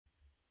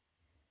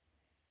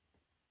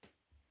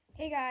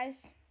Hey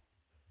guys.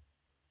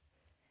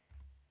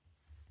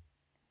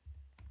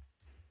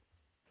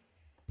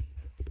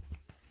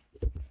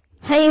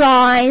 Hey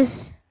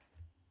guys.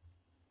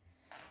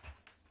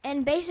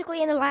 And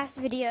basically in the last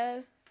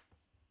video,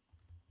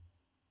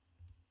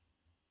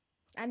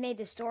 I made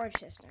the storage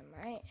system,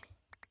 right?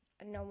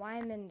 I don't know why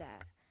I'm in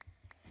that.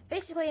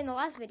 Basically in the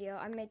last video,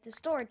 I made the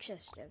storage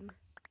system.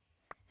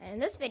 And in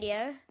this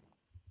video,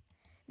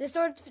 the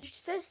storage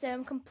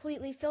system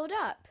completely filled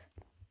up.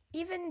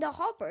 Even the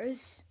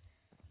hoppers.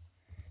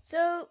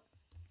 So,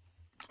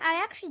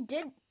 I actually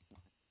did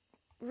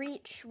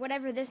reach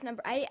whatever this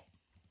number. I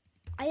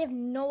have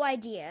no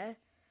idea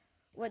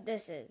what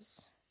this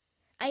is.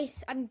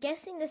 I'm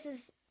guessing this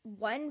is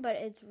 1, but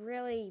it's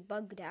really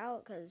bugged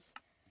out because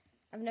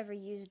I've never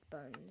used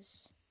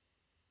bones.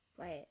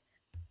 Wait.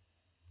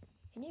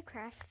 Can you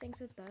craft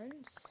things with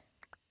bones?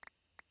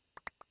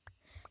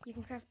 You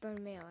can craft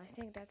bone meal. I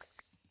think that's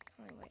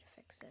the only way to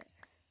fix it.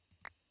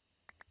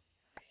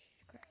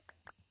 Crap.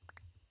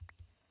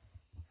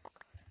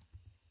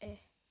 Eh.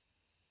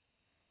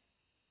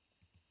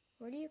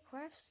 Where do you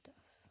craft stuff?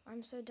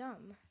 I'm so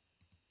dumb.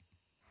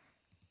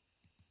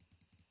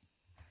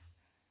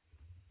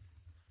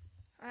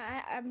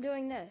 I'm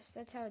doing this.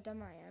 That's how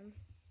dumb I am.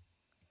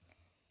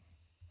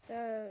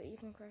 So you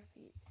can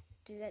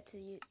do that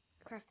to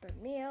craft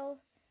bone meal.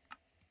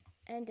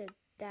 And did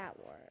that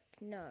work?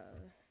 No.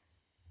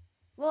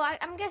 Well,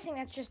 I'm guessing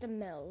that's just a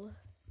mill.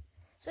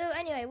 So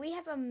anyway, we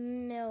have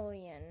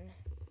 1,000,000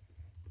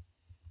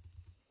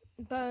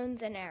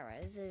 bones and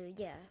arrows.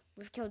 Yeah,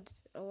 we've killed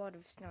a lot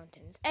of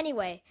skeletons.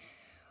 Anyway,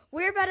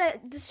 we're about to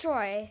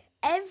destroy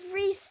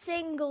every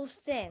single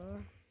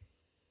thing.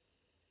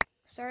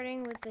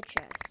 Starting with the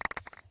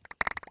chests.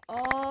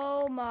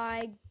 Oh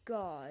my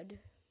god.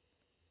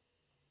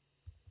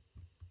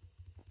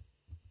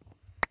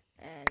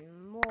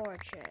 And more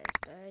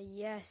chests.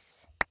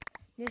 Yes.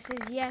 This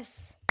is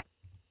yes.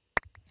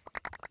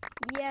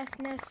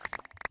 Yesness.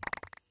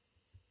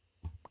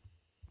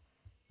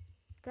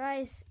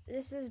 Guys,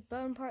 this is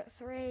bone part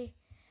 3.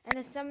 And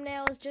the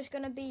thumbnail is just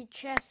gonna be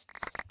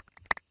chests.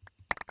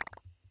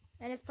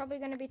 And it's probably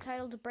gonna be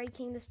titled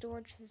Breaking the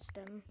Storage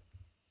System.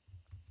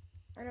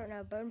 I don't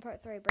know, bone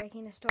part 3,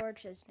 breaking the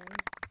storage system.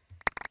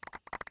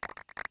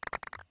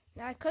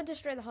 Now I could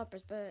destroy the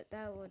hoppers, but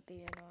that would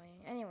be annoying.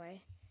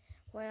 Anyway,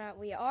 what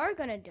we are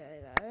gonna do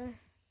though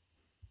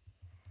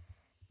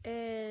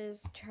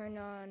is turn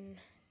on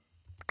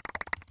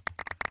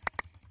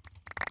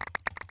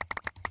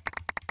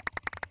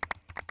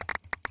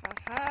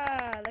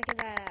haha, look at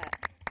that.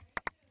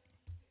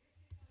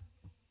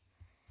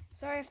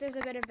 Sorry if there's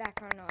a bit of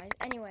background noise.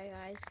 Anyway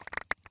guys,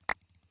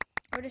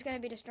 we're just gonna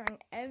be destroying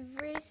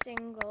every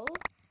single,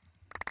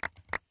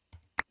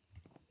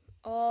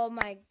 oh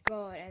my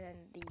god, and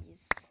then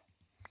these.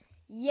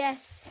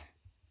 Yes,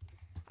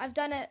 I've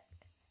done it.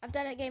 I've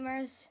done it,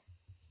 gamers,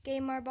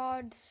 gamer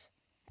bods,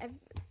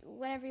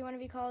 whatever you want to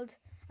be called.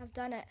 I've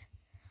done it.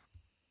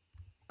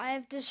 I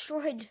have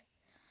destroyed.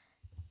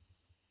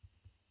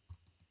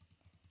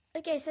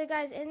 Okay, so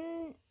guys,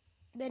 in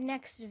the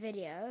next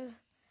video,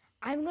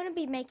 I'm going to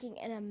be making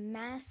a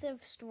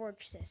massive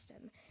storage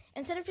system.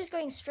 Instead of just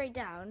going straight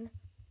down,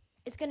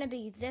 it's going to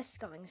be this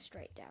going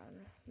straight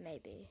down,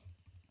 maybe.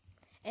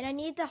 And I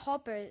need the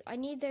hoppers. I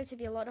need there to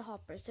be a lot of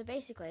hoppers. So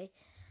basically,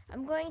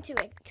 I'm going to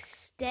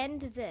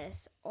extend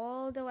this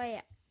all the way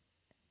out.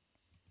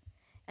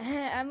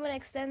 I'm going to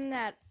extend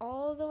that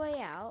all the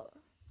way out.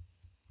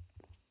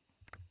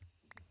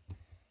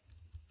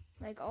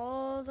 Like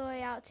all the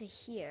way out to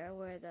here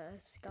where the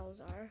skulls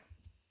are.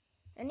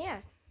 And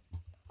yeah.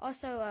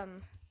 Also,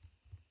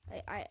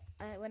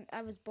 when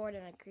I was bored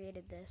and I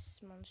created this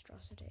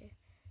monstrosity.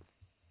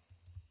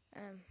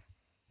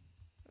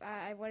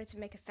 I wanted to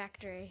make a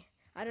factory.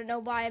 I don't know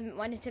why I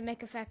wanted to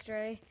make a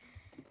factory.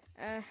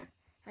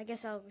 I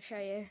guess I'll show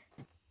you.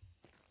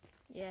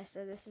 Yeah,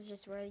 so this is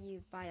just where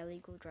you buy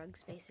illegal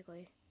drugs,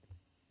 basically.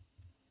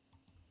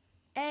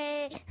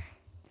 Hey!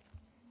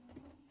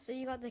 So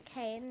you got the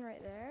cane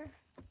right there.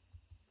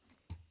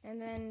 And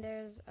then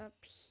there's up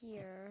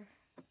here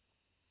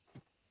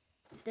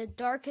the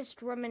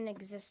darkest room in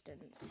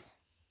existence.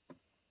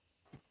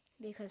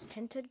 Because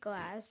tinted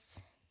glass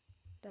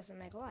doesn't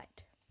make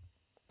light.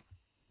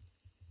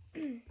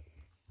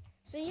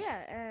 So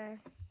yeah,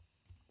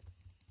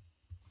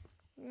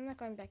 I'm not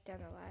going back down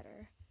the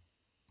ladder.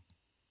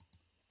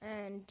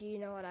 And do you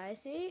know what I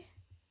see?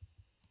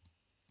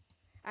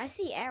 I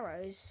see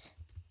arrows.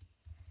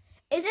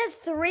 Is it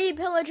 3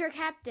 pillager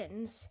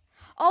captains?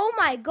 Oh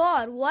my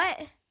god,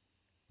 what?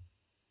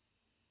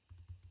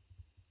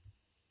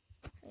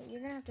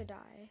 You're gonna have to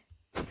die.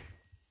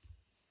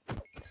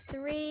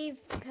 3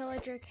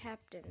 pillager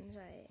captains,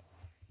 right?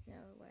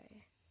 No way.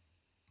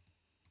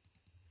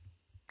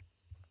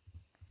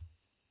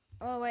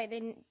 Oh wait,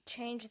 they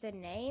changed the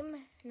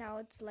name? Now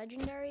it's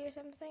legendary or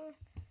something?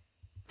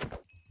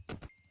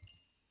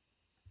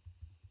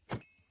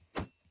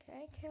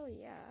 Okay, kill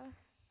ya.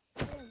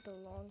 You don't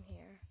belong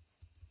here.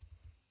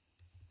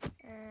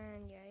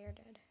 And yeah, you're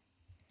dead.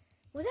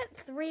 Was it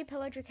 3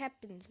 pillager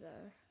captains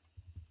though?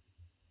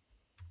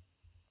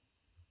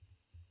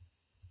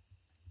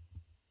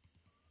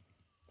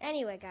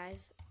 Anyway,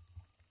 guys,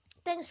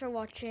 thanks for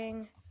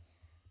watching.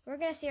 We're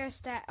gonna see our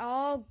stat.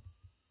 Oh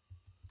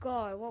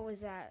God, what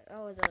was that? That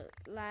was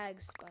a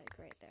lag spike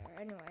right there.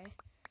 Anyway,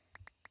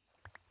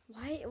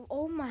 why?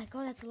 Oh my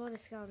God, that's a lot of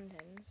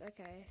skeletons.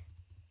 Okay.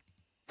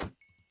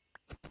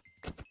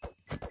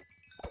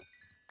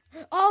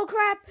 Oh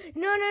crap!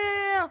 No, no, no,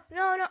 no,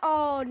 no, no, no!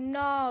 Oh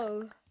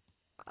no!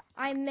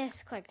 I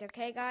misclicked.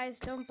 Okay, guys,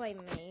 don't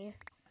blame me.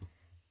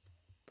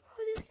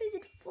 Oh, this guy's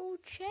in full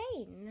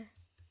chain.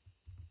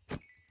 You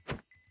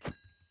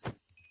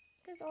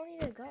guys all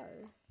need to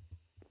go.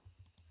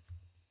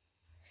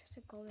 Just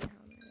a golden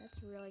helmet.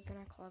 That's really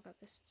gonna clog up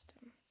the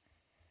system.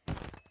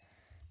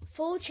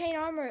 Full chain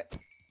armor.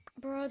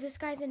 Bro, this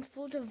guy's in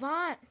full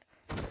Devant.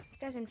 This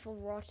guy's in full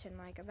Rotten.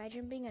 Like,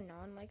 imagine being a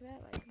non like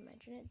that. Like,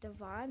 imagine it.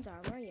 Devant's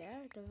armor, yeah.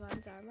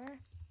 Devant's armor.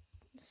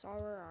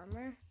 Sorrow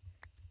armor.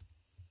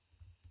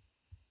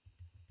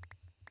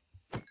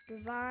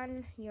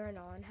 Devon, you're a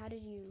non. How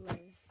did you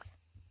live?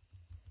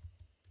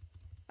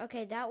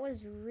 Okay, that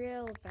was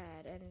real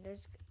bad. And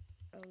there's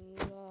a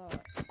lot.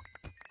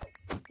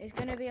 There's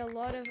gonna be a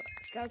lot of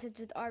skeletons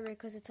with armor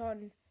because it's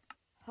on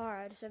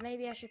hard. So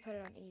maybe I should put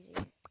it on easy.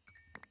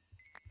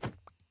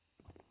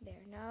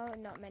 There, now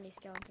not many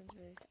skeletons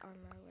with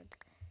armor would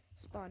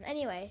spawn.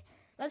 Anyway,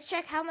 let's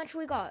check how much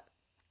we got.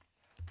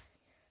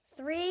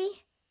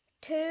 3,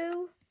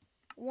 2,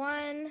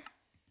 1.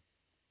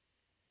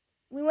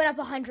 We went up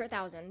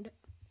 100,000.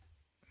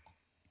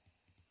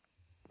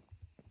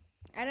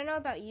 I don't know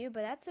about you,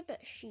 but that's a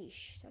bit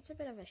sheesh. That's a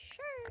bit of a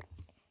shirt.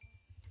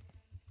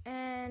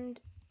 And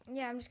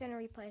yeah, I'm just gonna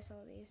replace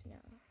all these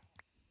now.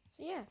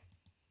 So yeah.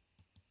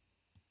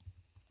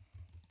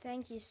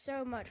 Thank you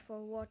so much for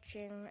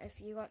watching. If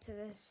you got to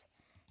this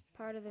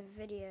part of the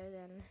video,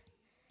 then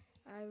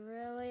I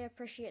really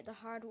appreciate the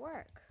hard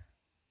work.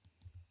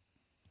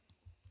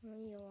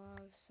 We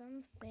love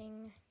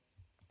something.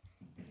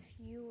 If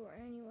you or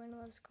anyone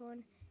loves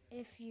corn,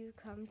 if you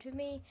come to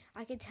me,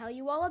 I can tell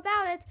you all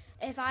about it.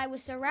 If I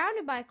was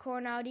surrounded by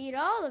corn, I'd eat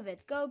all of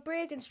it. Go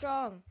big and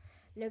strong.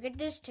 Look at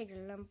this, take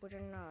a lump with a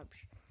knob.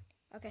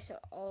 Okay, so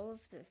all of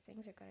the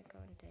things are gonna go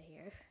into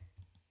here.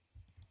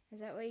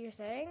 Is that what you're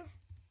saying?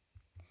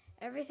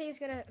 Everything's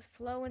gonna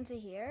flow into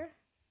here.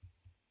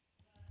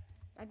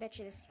 I bet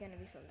you this is gonna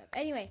be filled up.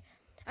 Anyway,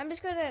 I'm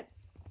just gonna...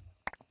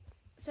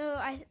 So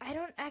I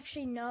don't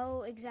actually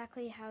know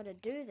exactly how to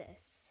do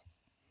this,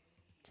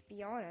 to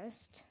be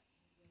honest.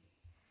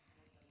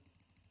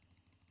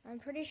 I'm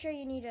pretty sure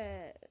you need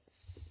a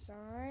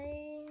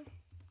sign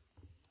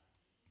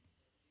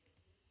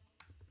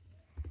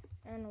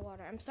and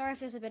water. I'm sorry if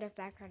there's a bit of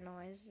background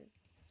noise.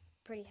 It's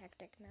pretty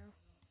hectic now.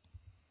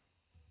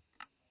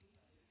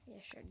 Yeah,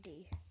 sure,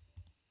 D.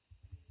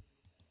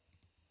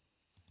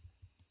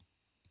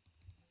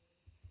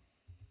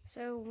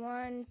 So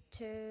 1,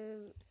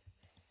 2,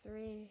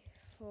 3,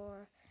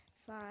 4,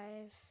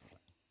 5,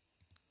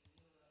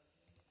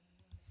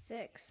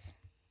 6,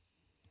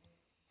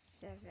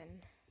 7,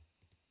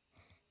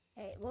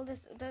 8. Well,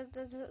 does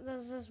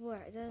this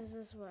work? Does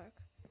this work?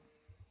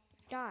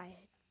 Die.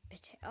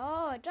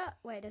 Oh, it does.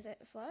 Wait, does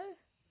it flow?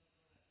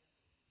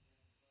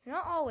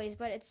 Not always,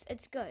 but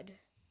it's good.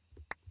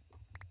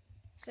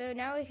 So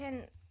now we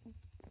can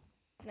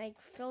like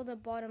fill the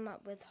bottom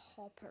up with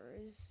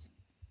hoppers.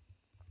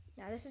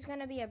 Now this is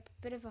gonna be a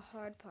bit of a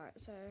hard part,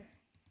 so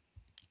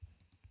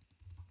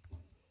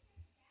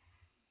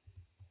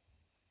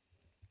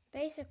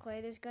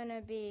basically there's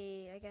gonna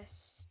be, I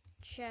guess,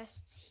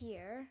 chests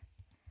here.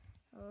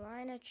 A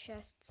line of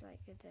chests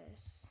like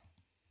this.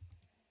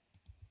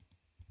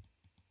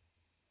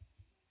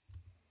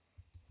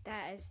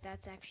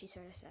 That's actually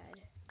sort of sad.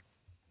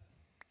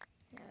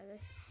 Now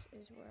this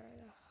is where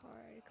the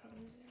hard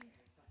comes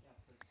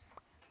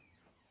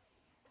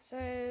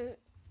in.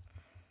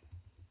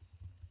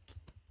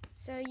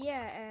 So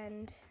yeah,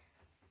 and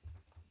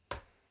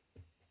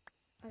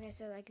okay,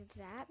 so like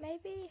that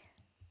maybe?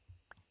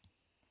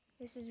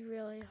 This is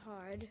really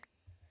hard.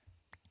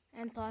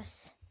 And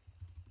plus,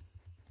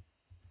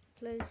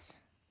 please.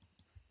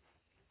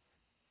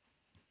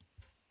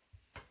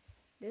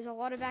 There's a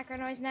lot of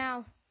background noise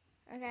now.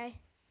 Okay.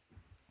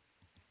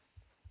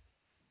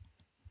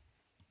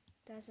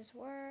 Does this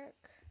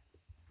work?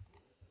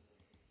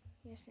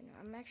 Yes or no?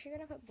 I'm actually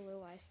gonna put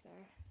blue ice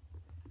there.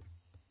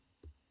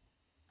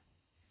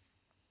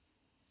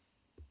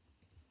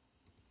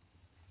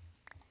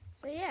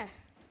 So yeah,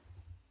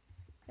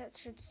 that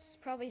should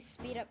probably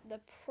speed up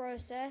the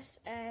process.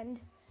 And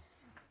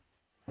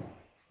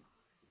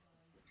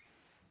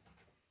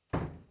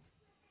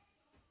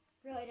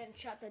really didn't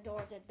shut the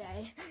door, did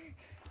they?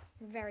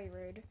 Very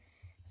rude.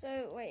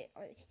 So wait,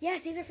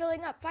 yes, these are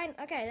filling up. Fine,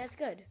 okay, that's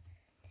good.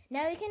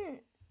 Now we can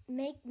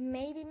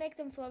maybe make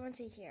them flow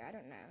into here. I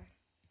don't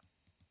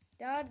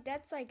know.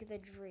 That's like the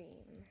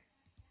dream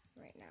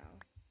right now.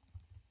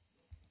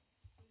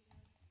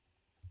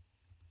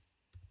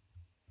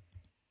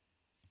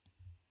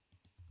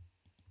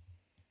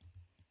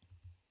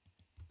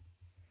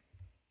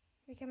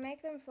 We can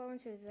make them flow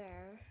into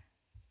there.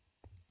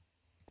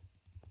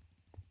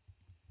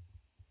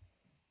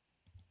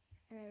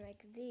 then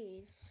make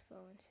these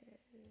fall into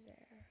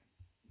there.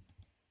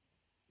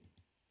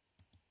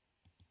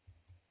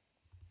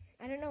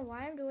 I don't know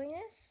why I'm doing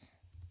this.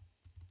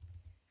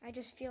 I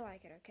just feel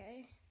like it,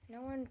 okay?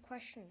 No one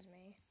questions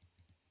me.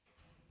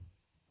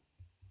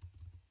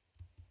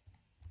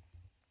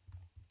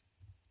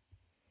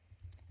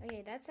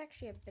 Okay, that's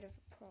actually a bit of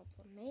a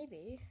problem.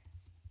 Maybe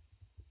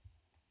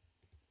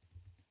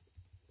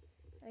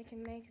I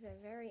can make the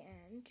very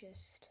end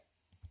just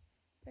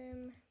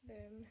boom,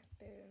 boom,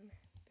 boom,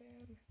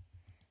 boom,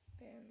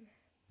 boom,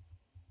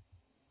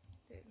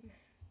 boom,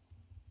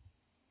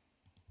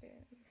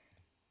 boom,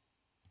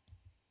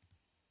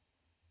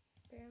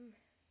 boom,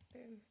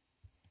 boom,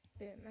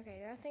 boom.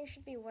 Okay, nothing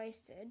should be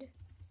wasted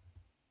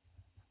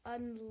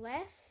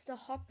unless the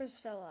hoppers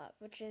fill up,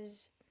 which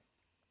is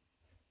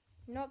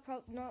not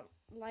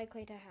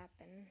likely to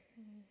happen.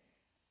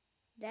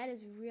 That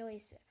is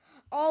really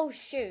oh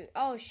shoot.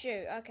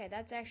 Okay,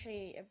 that's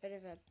actually a bit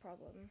of a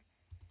problem.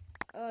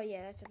 Oh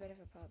yeah, that's a bit of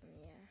a problem,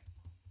 yeah.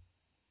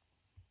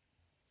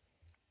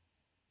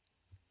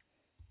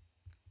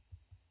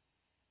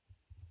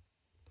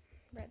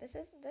 Right,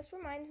 this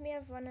reminds me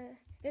of one of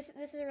this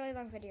is a really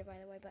long video, by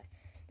the way, but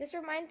this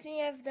reminds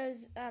me of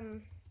those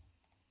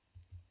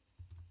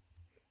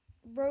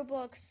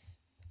Roblox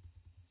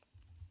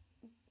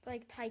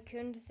like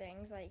tycoon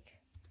things. Like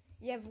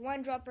you have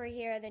one dropper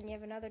here, then you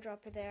have another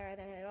dropper there, and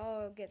then it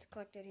all gets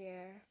collected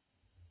here.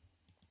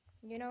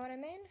 You know what I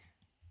mean?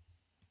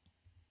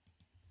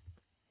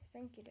 I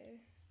think you do.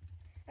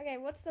 Okay,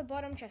 what's the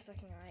bottom chest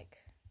looking like?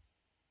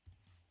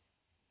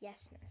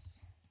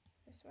 Yesness.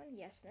 This one?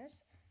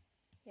 Yesness.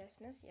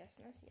 Yesness,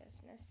 yesness,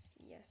 yesness,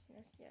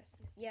 yesness,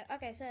 yesness. Yeah,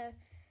 okay, so,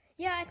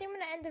 yeah, I think I'm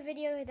gonna end the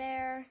video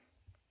there.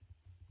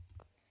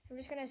 I'm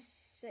just gonna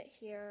sit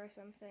here or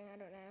something, I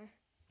don't know.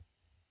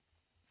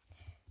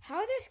 How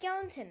are there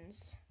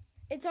skeletons?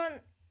 It's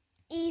on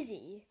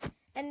easy,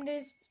 and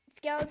there's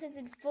skeletons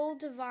in full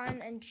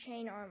divine and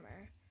chain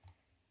armor.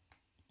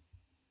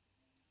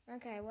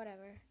 Okay,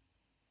 whatever.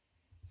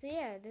 So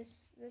yeah,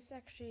 this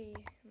actually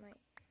might...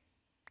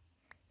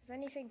 Is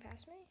anything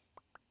past me?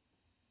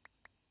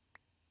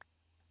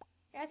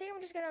 Yeah, I think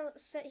I'm just gonna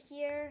sit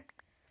here,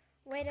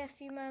 wait a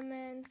few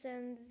moments,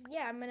 and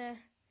yeah, I'm gonna,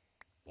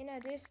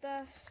 do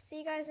stuff. See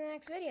you guys in the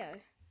next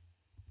video.